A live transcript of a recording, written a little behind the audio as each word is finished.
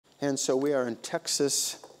And so we are in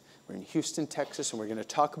Texas. We're in Houston, Texas, and we're going to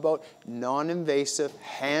talk about non-invasive,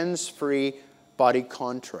 hands-free body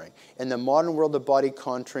contouring. In the modern world of body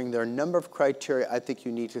contouring, there are a number of criteria I think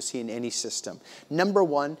you need to see in any system. Number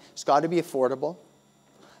one, it's got to be affordable,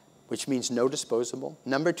 which means no disposable.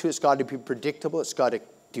 Number two, it's got to be predictable. It's got to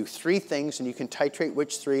do three things, and you can titrate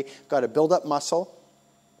which three. It's got to build up muscle.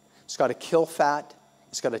 It's got to kill fat.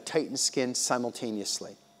 It's got to tighten skin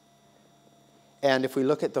simultaneously. And if we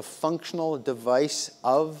look at the functional device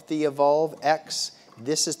of the Evolve X,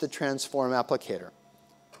 this is the Transform applicator.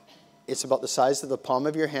 It's about the size of the palm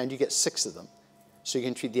of your hand. You get 6 of them. So you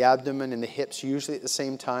can treat the abdomen and the hips usually at the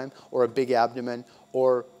same time, or a big abdomen,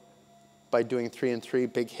 or by doing 3 and 3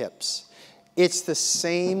 big hips. It's the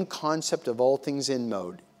same concept of all things in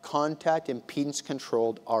mode, contact impedance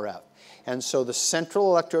controlled RF. And so the central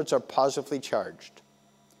electrodes are positively charged.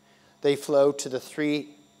 They flow to the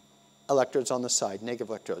 3 electrodes on the side, negative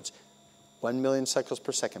electrodes. 1 million cycles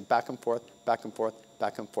per second, back and forth, back and forth,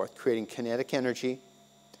 back and forth, creating kinetic energy,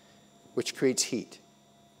 which creates heat.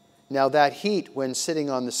 Now that heat, when sitting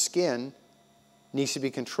on the skin, needs to be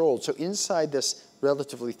controlled. So inside this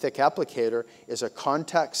relatively thick applicator is a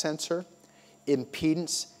contact sensor,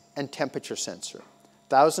 impedance, and temperature sensor.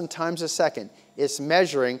 1,000 times a second. It's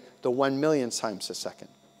measuring the 1 million times a second.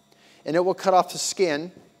 And it will cut off the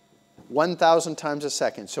skin 1,000 times a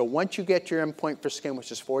second. So once you get your endpoint for skin,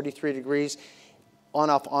 which is 43 degrees, on,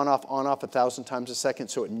 off, 1,000 times a second,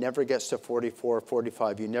 so it never gets to 44 or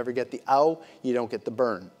 45. You never get the ow, you don't get the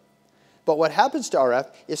burn. But what happens to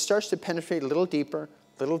RF, it starts to penetrate a little deeper,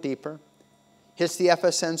 hits the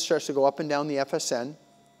FSN, starts to go up and down the FSN.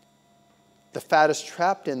 The fat is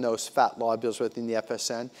trapped in those fat lobules within the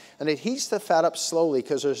FSN, and it heats the fat up slowly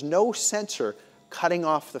because there's no sensor cutting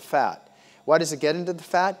off the fat. Why does it get into the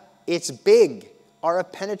fat? It's big.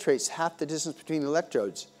 RF penetrates half the distance between the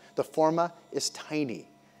electrodes. The Forma is tiny.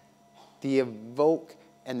 The Evoke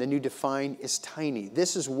and the new Define is tiny.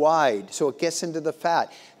 This is wide, so it gets into the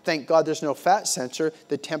fat. Thank God there's no fat sensor.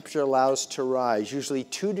 The temperature allows to rise, usually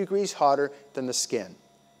 2 degrees hotter than the skin.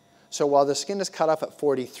 So while the skin is cut off at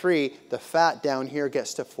 43, the fat down here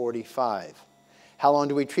gets to 45. How long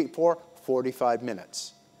do we treat for? 45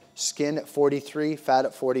 minutes. Skin at 43, fat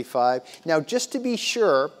at 45. Now, just to be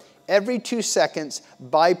sure, every 2 seconds,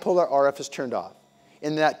 bipolar RF is turned off.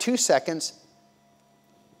 In that 2 seconds,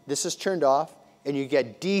 this is turned off, and you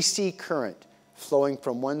get DC current flowing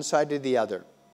from one side to the other.